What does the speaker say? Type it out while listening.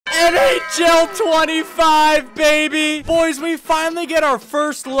NHL 25, baby. Boys, we finally get our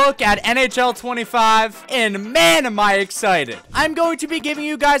first look at NHL 25, and man, am I excited. I'm going to be giving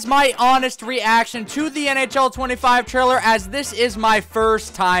you guys my honest reaction to the NHL 25 trailer, as this is my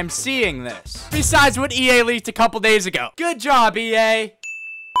first time seeing this, besides what EA leaked a couple days ago. Good job, EA.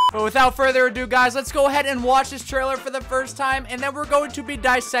 But without further ado, guys, let's go ahead and watch this trailer for the first time, and then we're going to be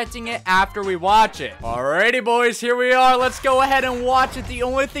dissecting it after we watch it. Alrighty, boys, here we are. Let's go ahead and watch it. The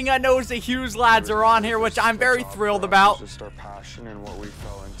only thing I know is the Hughes lads are on here, which I'm very thrilled about. Just our passion and what we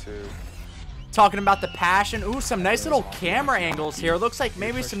fell into. Talking about the passion. Ooh, some nice little camera angles here. Looks like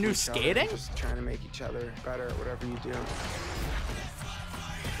maybe some new skating. Just trying to make each other better at whatever you do.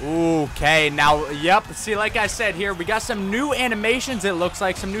 Okay, now, yep, see, like I said here, we got some new animations, it looks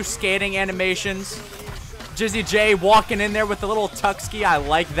like, some new skating animations. Jizzy J walking in there with the little tuck ski, I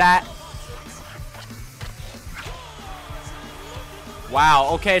like that. Wow,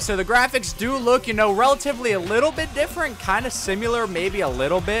 okay, so the graphics do look, you know, relatively a little bit different, kind of similar, maybe a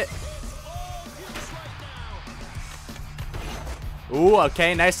little bit. Ooh,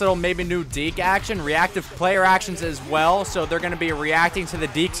 okay, nice little maybe new deke action. Reactive player actions as well, so they're going to be reacting to the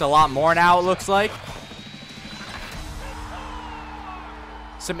dekes a lot more now, it looks like.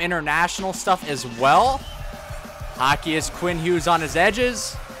 Some international stuff as well. Hockey is Quinn Hughes on his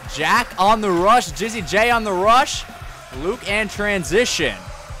edges. Jack on the rush. Jizzy J on the rush. Luke and transition.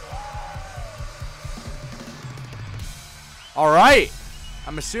 All right.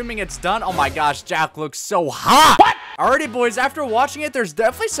 I'm assuming it's done. Oh my gosh, Jack looks so hot. What? Alrighty, boys, after watching it, there's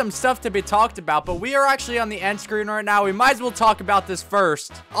definitely some stuff to be talked about, but we are actually on the end screen right now. We might as well talk about this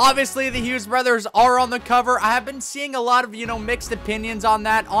first. Obviously, the Hughes brothers are on the cover. I have been seeing a lot of, you know, mixed opinions on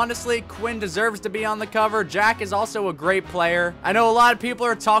that. Honestly, Quinn deserves to be on the cover. Jack is also a great player. I know a lot of people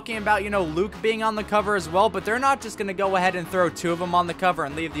are talking about, you know, Luke being on the cover as well, but they're not just going to go ahead and throw two of them on the cover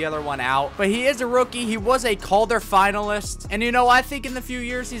and leave the other one out. But he is a rookie. He was a Calder finalist, and, you know, I think in the few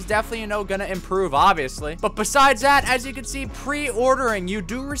years, he's definitely, you know, going to improve, obviously. But besides that, as you can see, pre-ordering, you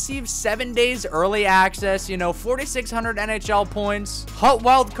do receive 7 days early access, you know, 4,600 NHL points, Hut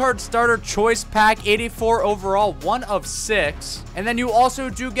Wildcard Starter Choice Pack, 84 overall, 1 of 6, and then you also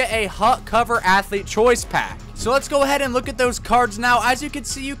do get a Hut Cover Athlete Choice Pack. So let's go ahead and look at those cards now. As you can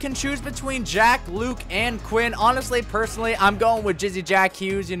see, you can choose between Jack, Luke, and Quinn. Honestly, personally, I'm going with Jizzy Jack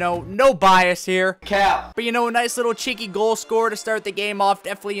Hughes. You know, no bias here. Cap. But, you know, a nice little cheeky goal score to start the game off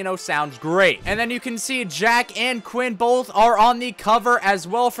definitely, you know, sounds great. And then you can see Jack and Quinn both are on the cover as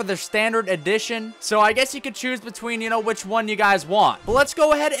well for the standard edition. So I guess you could choose between, you know, which one you guys want. But let's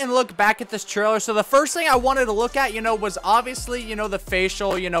go ahead and look back at this trailer. So the first thing I wanted to look at, you know, was obviously, you know, the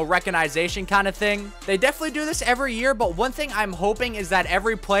facial, you know, recognition kind of thing. They definitely do this every year, but one thing I'm hoping is that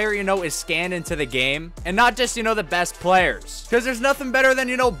every player, you know, is scanned into the game, and not just, you know, the best players, because there's nothing better than,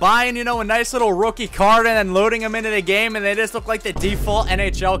 you know, buying, you know, a nice little rookie card and then loading them into the game and they just look like the default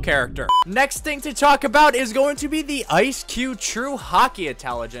NHL character. Next thing to talk about is going to be the Ice Q True Hockey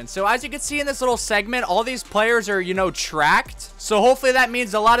Intelligence. So as you can see in this little segment, all these players are, you know, tracked, so hopefully that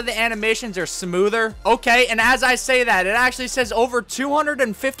means a lot of the animations are smoother. Okay, and as I say that, it actually says over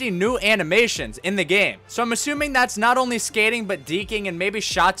 250 new animations in the game, so I'm assuming that's not only skating but deking and maybe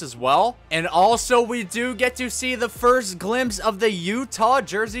shots as well. And also we do get to see the first glimpse of the Utah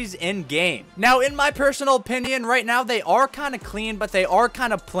jerseys in game. Now, in my personal opinion, right now they are kind of clean, but they are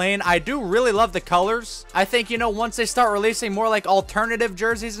kind of plain. I do really love the colors. I think, you know, once they start releasing more like alternative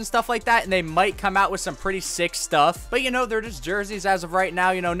jerseys and stuff like that, and they might come out with some pretty sick stuff, but, you know, they're just jerseys as of right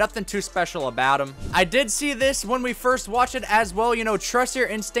now, you know, nothing too special about them. I did see this when we first watched it as well, you know, trust your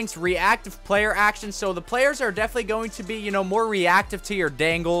instincts, reactive player action. So the players are definitely going to be, you know, more reactive to your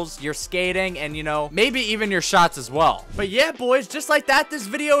dangles, your skating, and, you know, maybe even your shots as well. But yeah, boys, just like that, this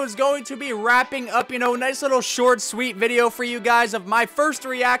video is going to be wrapping up, you know, nice little short, sweet video for you guys of my first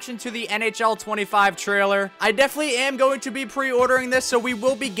reaction to the NHL 25 trailer. I definitely am going to be pre-ordering this, so we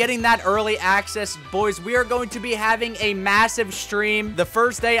will be getting that early access. Boys, we are going to be having a massive stream. The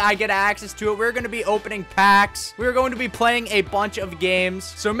first day I get access to it, we're going to be opening packs. We're going to be playing a bunch of games.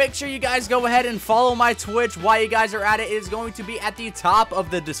 So make sure you guys go ahead and follow my Twitch. While you guys are at it, is going to be at the top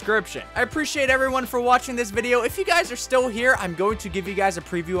of the description. I appreciate everyone for watching this video. If you guys are still here, I'm going to give you guys a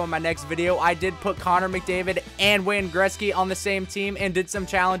preview on my next video. I did put Connor McDavid and Wayne Gretzky on the same team and did some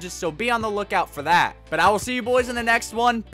challenges, so be on the lookout for that. But I will see you boys in the next one.